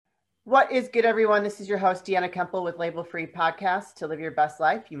What is good, everyone? This is your host, Deanna Kemple with Label Free Podcast. To live your best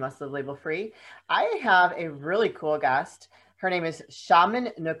life, you must live label free. I have a really cool guest. Her name is Shaman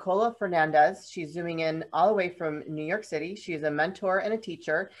Nicola Fernandez. She's zooming in all the way from New York City. She's a mentor and a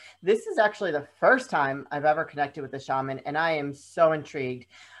teacher. This is actually the first time I've ever connected with a shaman, and I am so intrigued.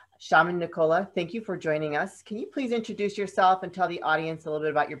 Shaman Nicola, thank you for joining us. Can you please introduce yourself and tell the audience a little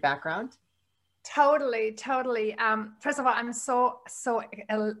bit about your background? Totally. First of all, I'm so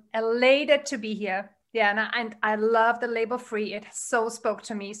elated to be here. Yeah, and I love the label free. It so spoke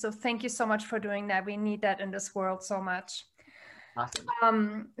to me. So thank you so much for doing that. We need that in this world so much.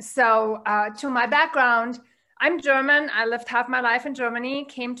 Awesome. To my background, I'm German. I lived half my life in Germany,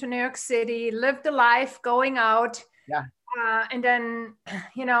 came to New York City, lived the life going out. Yeah. And then,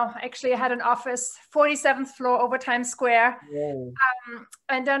 actually I had an office, 47th floor over Times Square.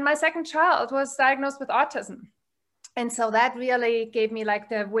 And then my second child was diagnosed with autism. And so that really gave me like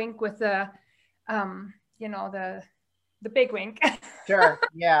the wink with the big wink. Sure.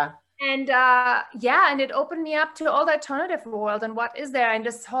 Yeah. And and it opened me up to all the alternative world and what is there in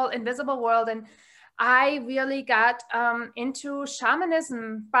this whole invisible world. And I really got into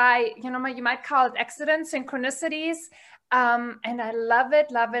shamanism by, you might call it accidents, synchronicities. And I love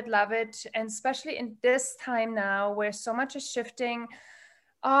it. And especially in this time now where so much is shifting,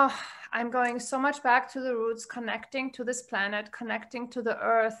 I'm going so much back to the roots, connecting to this planet, connecting to the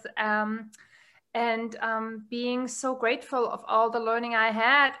earth, and being so grateful of all the learning I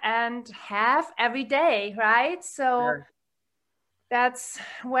had and have every day, right? So Sure. That's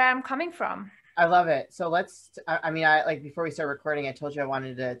where I'm coming from. I love it. So before we start recording, I told you I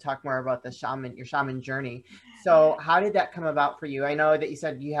wanted to talk more about your shaman journey. So how did that come about for you? I know that you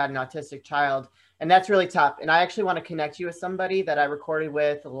said you had an autistic child, and that's really tough. And I actually want to connect you with somebody that I recorded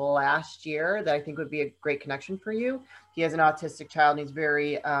with last year that I think would be a great connection for you. He has an autistic child and he's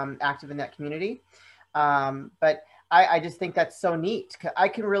very active in that community. But I just think that's so neat. I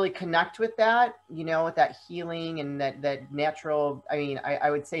can really connect with that, with that healing and that natural, I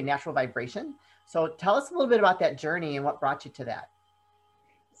would say natural vibration. So tell us a little bit about that journey and what brought you to that.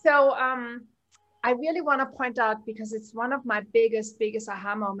 So I really want to point out, because it's one of my biggest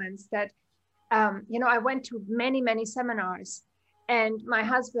aha moments that, I went to many seminars, and my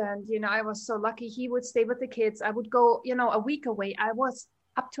husband, I was so lucky. He would stay with the kids. I would go, a week away. I was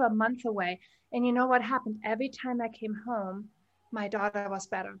up to a month away. And you know what happened? Every time I came home, my daughter was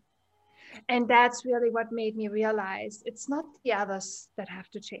better. And that's really what made me realize it's not the others that have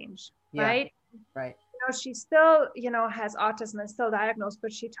to change, right? Right. She still, has autism and still diagnosed,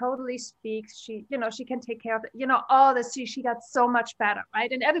 but she totally speaks. She, she can take care of it, all this. She got so much better, right?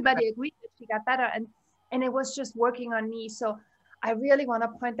 And everybody agreed that she got better. And it was just working on me. So I really want to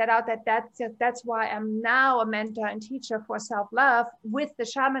point that out, that's why I'm now a mentor and teacher for self-love with the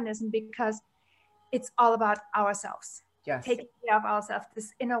shamanism, because it's all about ourselves. Yes. Taking care of ourselves,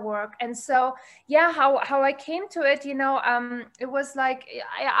 this inner work. And so, how I came to it, it was like,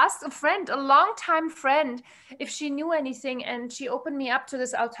 I asked a longtime friend, if she knew anything, and she opened me up to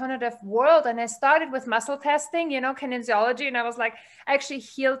this alternative world. And I started with muscle testing, kinesiology. And I was like, I actually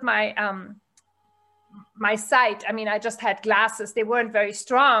healed my, my sight. I just had glasses. They weren't very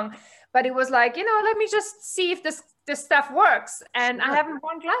strong, but it was like, let me just see if this stuff works. And sure. I haven't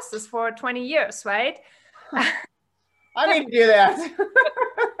worn glasses for 20 years, right? I need to do that.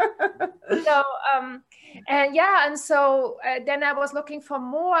 So, then I was looking for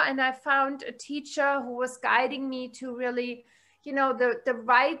more, and I found a teacher who was guiding me to really, the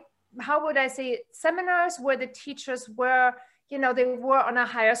right, how would I say, seminars where the teachers were, they were on a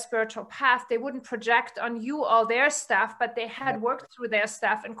higher spiritual path. They wouldn't project on you all their stuff, but they had worked through their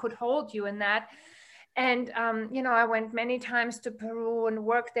stuff and could hold you in that. And, I went many times to Peru and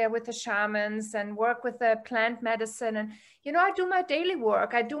worked there with the shamans and work with the plant medicine. And, I do my daily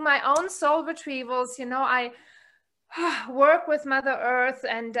work. I do my own soul retrievals. I work with Mother Earth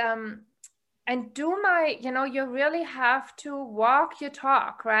and do my, you really have to walk your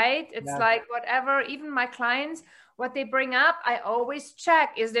talk, right? It's like whatever, even my clients, what they bring up, I always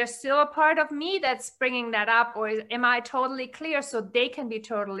check, is there still a part of me that's bringing that up, or am I totally clear, so they can be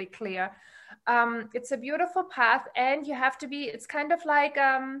totally clear? It's a beautiful path, and you have to be, it's kind of like,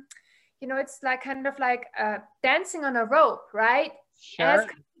 it's like kind of like dancing on a rope, right? Sure. As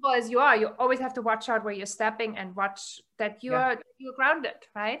comfortable as you are, you always have to watch out where you're stepping and watch that you're grounded,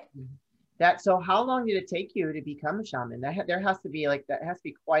 right? So how long did it take you to become a shaman? That has to be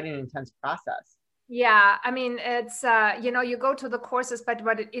quite an intense process. Yeah, it's, you go to the courses, but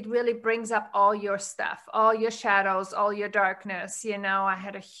it really brings up all your stuff, all your shadows, all your darkness. I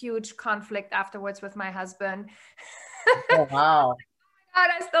had a huge conflict afterwards with my husband. Oh, wow. God,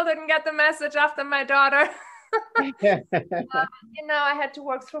 I still didn't get the message after my daughter. I had to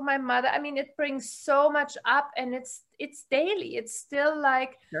work through my mother. I mean, it brings so much up, and it's daily. It's still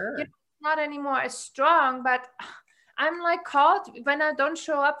like, Sure. not anymore as strong, but I'm like called when I don't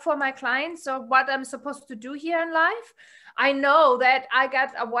show up for my clients or what I'm supposed to do here in life. I know that I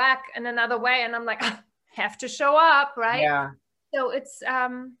got a whack in another way, and I'm like, have to show up, right? Yeah. So it's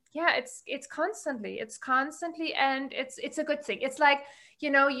it's constantly, and it's a good thing. It's like,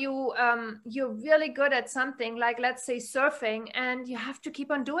 you're really good at something, like let's say surfing, and you have to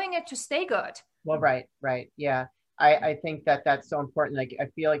keep on doing it to stay good. Well, right. Yeah. I think that that's so important. Like, I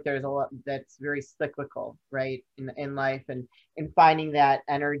feel like there's a lot that's very cyclical, right, in life, and in finding that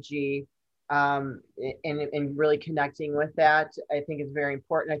energy, and really connecting with that, I think is very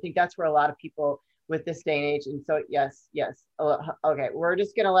important. I think that's where a lot of people with this day and age. And so, yes. Okay, we're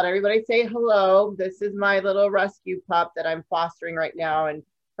just gonna let everybody say hello. This is my little rescue pup that I'm fostering right now, and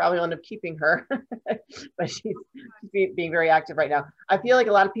probably will end up keeping her, but she's being very active right now. I feel like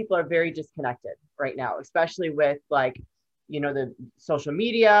a lot of people are very disconnected right now, especially with, like, the social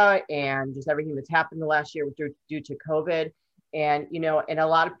media and just everything that's happened the last year due to COVID. And, and a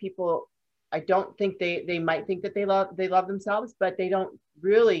lot of people, I don't think they might think that they love themselves, but they don't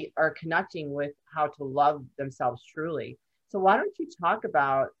really are connecting with how to love themselves truly. So why don't you talk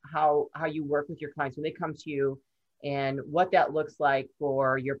about how you work with your clients when they come to you, and what that looks like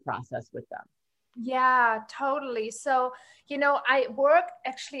for your process with them? Yeah, totally. So, I work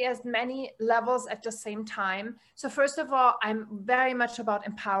actually as many levels at the same time. So first of all, I'm very much about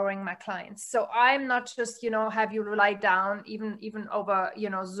empowering my clients. So I'm not just, have you lie down, even over,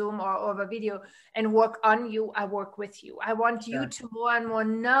 Zoom or over video, and work on you. I work with you. I want you to more and more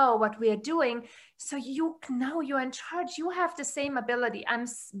know what we are doing. So you know you're in charge. You have the same ability. I'm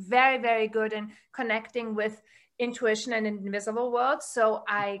very, very good in connecting with intuition and invisible world. So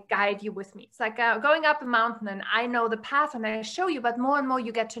I guide you with me. It's like going up a mountain, and I know the path and I show you, but more and more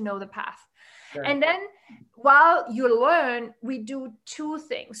you get to know the path. Sure. And then while you learn, we do two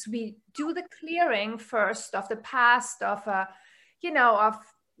things. We do the clearing first of the past, of of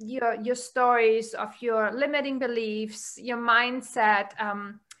your stories, of your limiting beliefs, your mindset,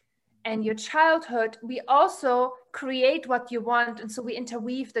 and your childhood. We also create what you want. And so we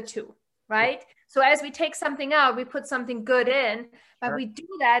interweave the two, right? Yeah. So as we take something out, we put something good in, but sure, we do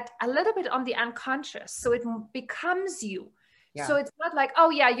that a little bit on the unconscious. So it becomes you. Yeah. So it's not like, oh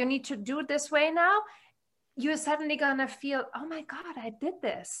yeah, you need to do it this way now. You're suddenly going to feel, oh my God, I did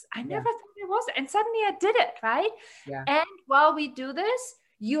this. I never thought it was. And suddenly I did it, right? Yeah. And while we do this,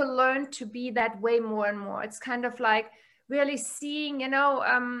 you learn to be that way more and more. It's kind of like really seeing,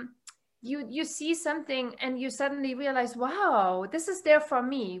 you see something and you suddenly realize, wow, this is there for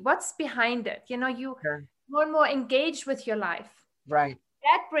me. What's behind it? You sure, more and more engage with your life. Right.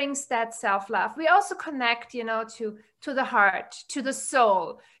 That brings that self-love. We also connect, to the heart, to the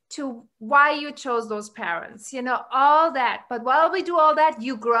soul, to why you chose those parents, all that. But while we do all that,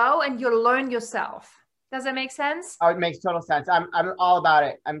 you grow and you learn yourself. Does that make sense? Oh, it makes total sense. I'm all about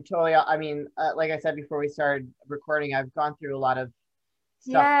it. I'm totally, like I said before we started recording, I've gone through a lot of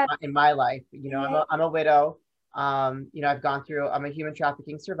stuff in my life. I'm a widow. I've gone through, I'm a human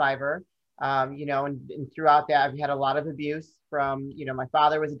trafficking survivor. And throughout that, I've had a lot of abuse from, my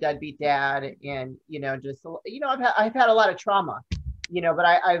father was a deadbeat dad, and, I've had a lot of trauma, but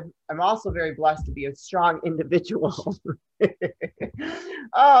I'm also very blessed to be a strong individual.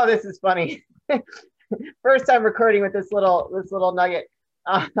 Oh, this is funny. First time recording with this little nugget.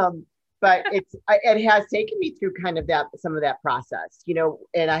 But it has taken me through kind of some of that process,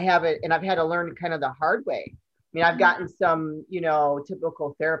 and I've had to learn kind of the hard way. I mean, I've gotten some,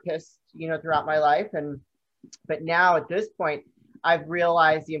 typical therapists, throughout my life. But now at this point, I've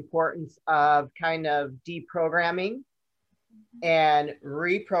realized the importance of kind of deprogramming and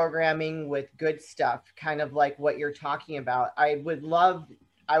reprogramming with good stuff, kind of like what you're talking about. I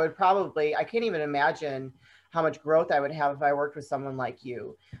can't even imagine how much growth I would have if I worked with someone like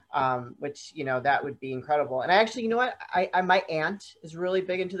you, which, that would be incredible. And actually, you know what? My aunt is really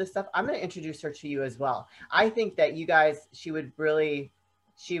big into this stuff. I'm going to introduce her to you as well. I think that you guys, she'd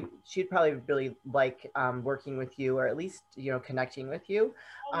probably really like working with you, or at least, connecting with you.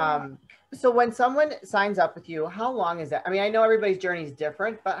 So when someone signs up with you, how long is that? I mean, I know everybody's journey is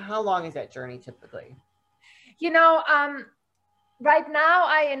different, but how long is that journey typically? Right now,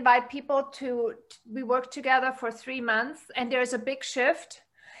 I invite people we work together for 3 months, and there's a big shift.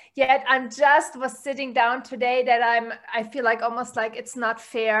 Yet was sitting down today that I feel like almost like it's not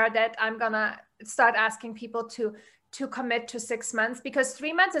fair that I'm gonna start asking people to to commit to 6 months, because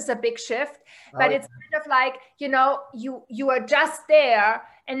 3 months is a big shift, Oh, but yeah. it's kind of like, you know, you are just there.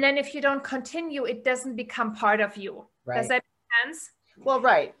 And then if you don't continue, it doesn't become part of you. Right. Does that make sense? Well,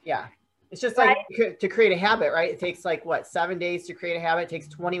 right. Yeah. It's just Right? like to create a habit, right? It takes like what, 7 days to create a habit. It takes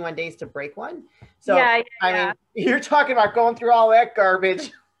 21 days to break one. So, Yeah, I mean, you're talking about going through all that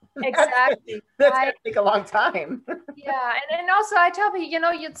garbage. exactly. That's going to take a long time. Yeah. And also I tell people, you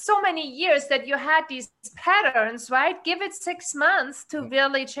know, you so many years that you had these patterns, right? Give it 6 months to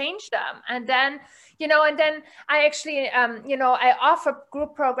really change them. And then, you know, and then I actually, you know, I offer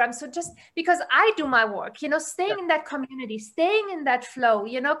group programs. So just because I do my work, you know, staying in that community, staying in that flow,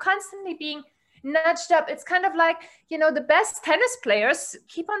 you know, constantly being nudged up. It's kind of like, you know, the best tennis players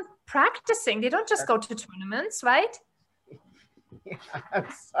keep on practicing. They don't just go to tournaments, right? Yeah, I'm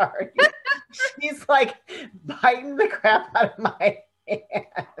sorry. She's like biting the crap out of my hand.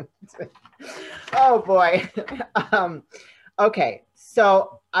 Oh boy. Okay,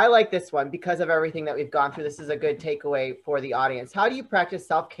 so I like this one because of everything that we've gone through. This is a good takeaway for the audience. How do you practice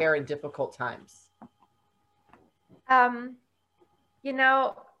self-care in difficult times? You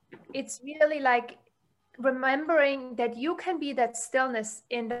know, it's really like remembering that you can be that stillness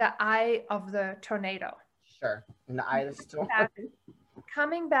in the eye of the tornado. Sure. In the eye of the storm.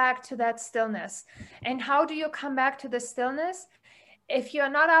 Coming back to that stillness. And how do you come back to the stillness? If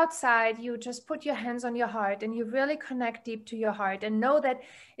you're not outside, you just put your hands on your heart and you really connect deep to your heart and know that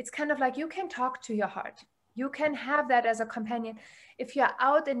it's kind of like you can talk to your heart. You can have that as a companion. If you're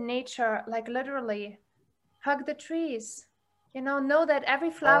out in nature, like literally hug the trees, you know that every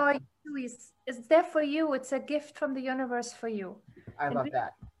flower you do is there for you. It's a gift from the universe for you. I love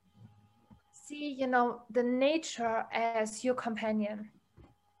that. See, you know, the nature as your companion.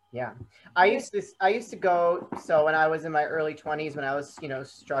 Yeah. I used to go, so when I was in my early 20s, when I was, you know,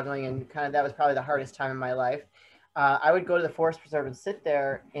 struggling and kind of, that was probably the hardest time in my life. I would go to the forest preserve and sit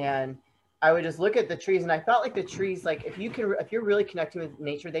there and I would just look at the trees. And I felt like the trees, like if you're really connecting with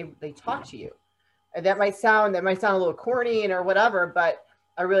nature, they talk to you. And that might sound a little corny or whatever, but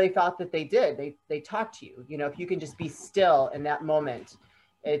I really felt that they did. They talk to you, you know, if you can just be still in that moment,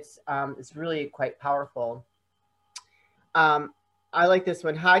 it's really quite powerful. I like this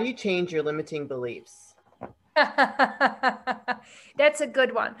one. How do you change your limiting beliefs? That's a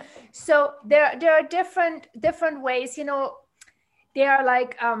good one. So there are different ways, you know, they are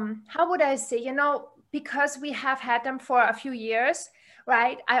like, how would I say, you know, because we have had them for a few years,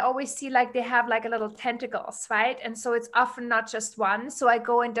 right? I always see like they have like a little tentacles, right? And so it's often not just one. So I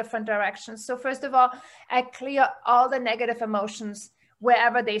go in different directions. So first of all, I clear all the negative emotions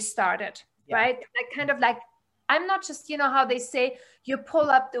wherever they started, right? I kind of like, I'm not just, you know, how they say you pull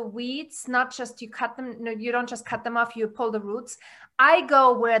up the weeds, not just you cut them. No, you don't just cut them off, you pull the roots. I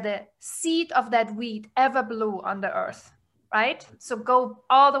go where the seed of that weed ever blew on the earth, right? So go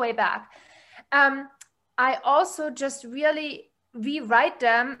all the way back. I also just really rewrite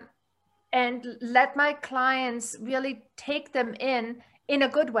them and let my clients really take them in a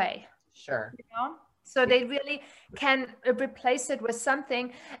good way. Sure. You know? So they really can replace it with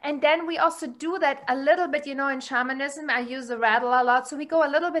something. And then we also do that a little bit, you know, in shamanism, I use the rattle a lot. So we go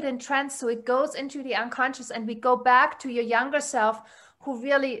a little bit in trance. So it goes into the unconscious and we go back to your younger self who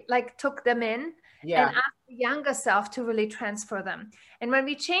really like took them in and ask the younger self to really transfer them. And when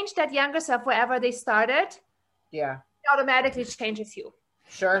we change that younger self wherever they started, it automatically changes you.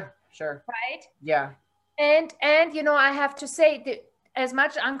 Sure. Right? Yeah. And you know, I have to say that as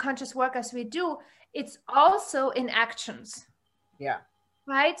much unconscious work as we do, it's also in actions. Yeah.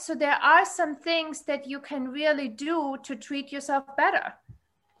 Right? So there are some things that you can really do to treat yourself better,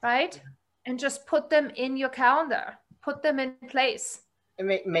 right? Yeah. And just put them in your calendar, put them in place. And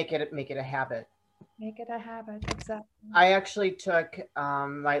make it a habit. Make it a habit, exactly. I actually took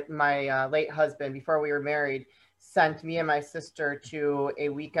my late husband, before we were married, sent me and my sister to a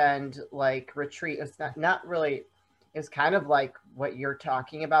weekend like retreat. It's not really, it's kind of like what you're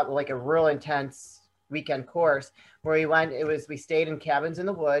talking about, like a real intense weekend course where we stayed in cabins in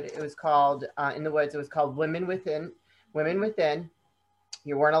the wood. It was called in the woods. It was called Women Within.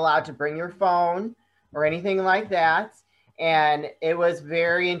 You weren't allowed to bring your phone or anything like that. And it was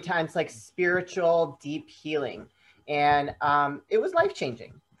very intense, like spiritual, deep healing. And it was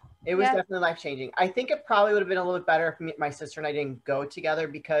life-changing. It was definitely life-changing. I think it probably would have been a little bit better if my sister and I didn't go together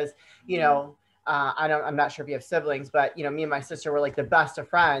because, you know, I'm not sure if you have siblings, but you know, me and my sister were like the best of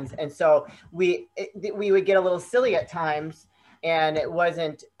friends. And so we would get a little silly at times, and it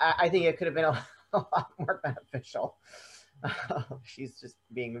wasn't, I think it could have been a lot more beneficial. She's just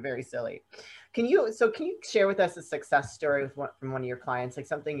being very silly. Can you share with us a success story from one of your clients, like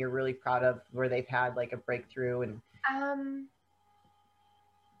something you're really proud of where they've had like a breakthrough and Um,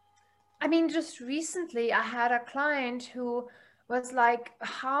 I mean, just recently I had a client who was like,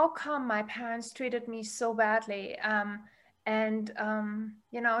 how come my parents treated me so badly?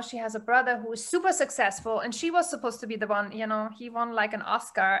 You know, she has a brother who is super successful, and she was supposed to be the one, you know, he won like an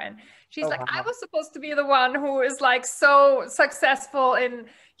Oscar, and she's Oh, like, I wow. was supposed to be the one who is like so successful in,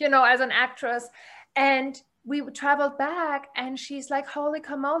 you know, as an actress. And we traveled back, and she's like, holy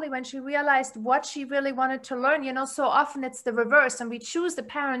camole, when she realized what she really wanted to learn. You know, so often it's the reverse, and we choose the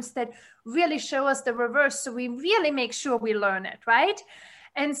parents that really show us the reverse, so we really make sure we learn it, right?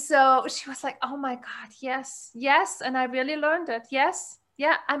 And so she was like, oh my God, yes, yes. And I really learned it. Yes.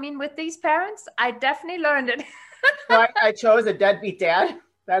 Yeah. I mean, with these parents, I definitely learned it. So I chose a deadbeat dad.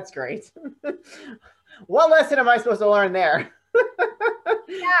 That's great. What lesson am I supposed to learn there?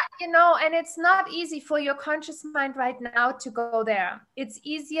 Yeah, you know, and it's not easy for your conscious mind right now to go there. It's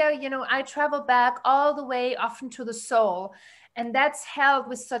easier, you know, I travel back all the way often to the soul, and that's held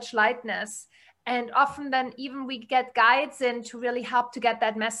with such lightness. And often then even we get guides in to really help to get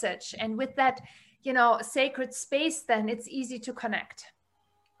that message. And with that, you know, sacred space, then it's easy to connect.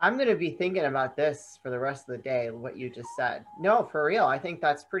 I'm going to be thinking about this for the rest of the day, what you just said. No, for real. I think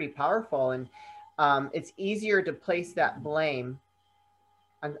that's pretty powerful. And it's easier to place that blame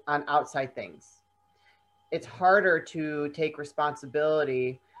on outside things. It's harder to take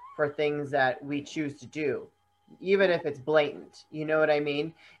responsibility for things that we choose to do, even if it's blatant. You know what I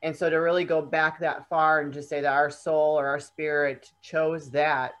mean? And so to really go back that far and just say that our soul or our spirit chose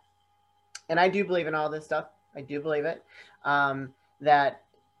that. And I do believe in all this stuff. I do believe it. That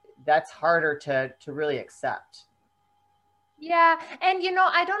that's harder to really accept. Yeah, and you know,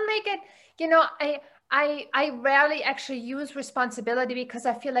 I don't make it, you know, I rarely actually use responsibility because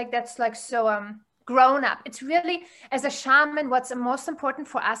I feel like that's like so grown up. It's really, as a shaman, what's most important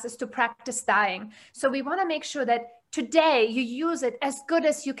for us is to practice dying. So we want to make sure that today you use it as good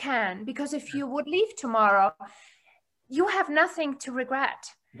as you can, because if you would leave tomorrow, you have nothing to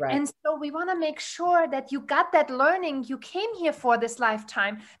regret. Right. And so we want to make sure that you got that learning you came here for this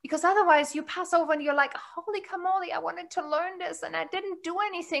lifetime, because otherwise you pass over and you're like, holy camole, I wanted to learn this and I didn't do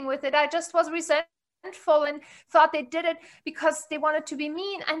anything with it. I just was resentful and thought they did it because they wanted to be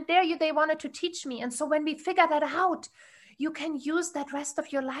mean. And they wanted to teach me. And so when we figure that out, you can use that rest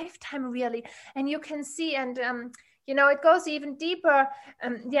of your lifetime really. And you can see, and you know, it goes even deeper,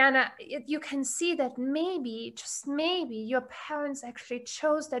 Diana. You can see that maybe, just maybe, your parents actually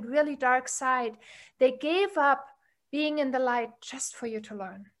chose that really dark side. They gave up being in the light just for you to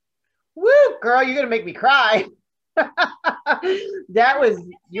learn. Woo, girl, you're gonna make me cry.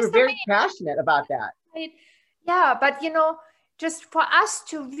 You were very passionate about that. Right? Yeah, but you know, just for us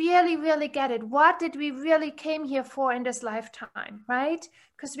to really, really get it, what did we really came here for in this lifetime, right?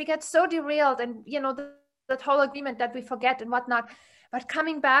 Because we get so derailed, and you know, that whole agreement that we forget and whatnot. But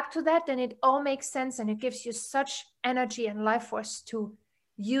coming back to that, then it all makes sense, and it gives you such energy and life force to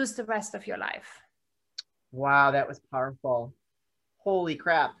use the rest of your life. Wow, that was powerful. Holy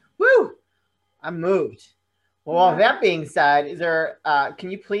crap. Woo! I'm moved. Well, that being said,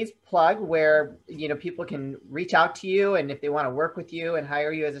 can you please plug where, you know, people can reach out to you, and if they want to work with you and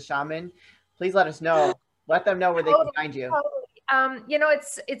hire you as a shaman, please let us know. Let them know where they can find you. You know,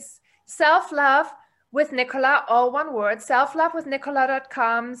 it's self-love with Nicola, all one word,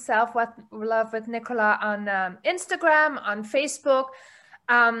 selflovewithnicola.com, self-love with Nicola on Instagram, on Facebook.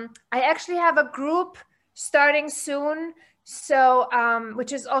 I actually have a group starting soon, so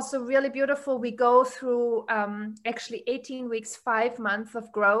which is also really beautiful. We go through actually 18 weeks, 5 months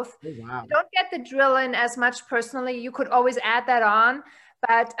of growth. Oh, wow. You don't get the drill in as much personally. You could always add that on.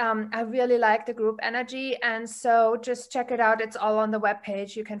 But I really like the group energy. And so just check it out. It's all on the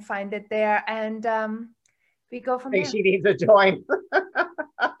webpage. You can find it there. And we go from there. She needs to join.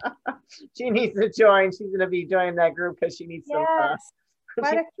 She needs to join. She's going to be joining that group because she needs some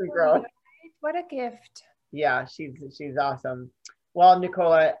growth. What a gift. Yeah, she's awesome. Well,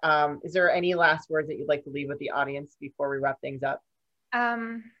 Nicola, is there any last words that you'd like to leave with the audience before we wrap things up?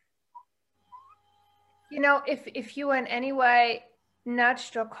 You know, if you in any way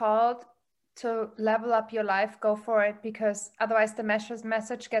nudged or called to level up your life, go for it, because otherwise the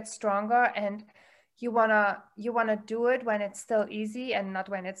message gets stronger, and you wanna do it when it's still easy and not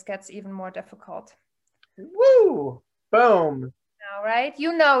when it gets even more difficult. Woo! Boom. All right,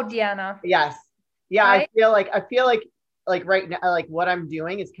 you know, Diana. Yes. Yeah, right? I feel like right now, like what I'm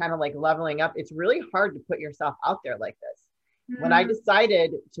doing is kind of like leveling up. It's really hard to put yourself out there like this. Mm-hmm. When I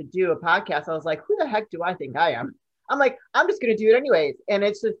decided to do a podcast, I was like, who the heck do I think I am? I'm like, I'm just going to do it anyways. And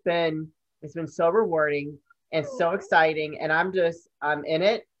it's been so rewarding and so exciting. And I'm in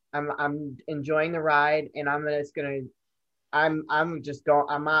it I'm enjoying the ride, and I'm just going. I'm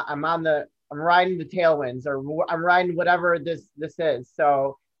riding the tailwinds, or I'm riding whatever this is.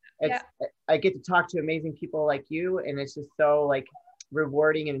 So it's I get to talk to amazing people like you, and it's just so like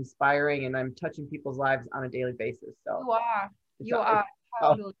rewarding and inspiring, and I'm touching people's lives on a daily basis. So you are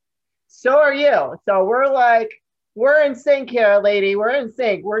totally. So are you. So we're in sync here, lady. We're in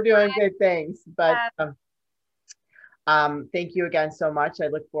sync. We're doing good things. But thank you again so much. I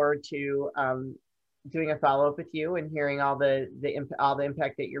look forward to doing a follow-up with you and hearing all the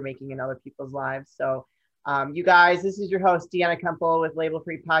impact that you're making in other people's lives. So you guys, this is your host, Deanna Kempel with Label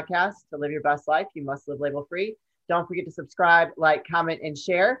Free Podcast. To live your best life, you must live label free. Don't forget to subscribe, like, comment, and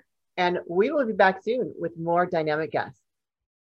share. And we will be back soon with more dynamic guests.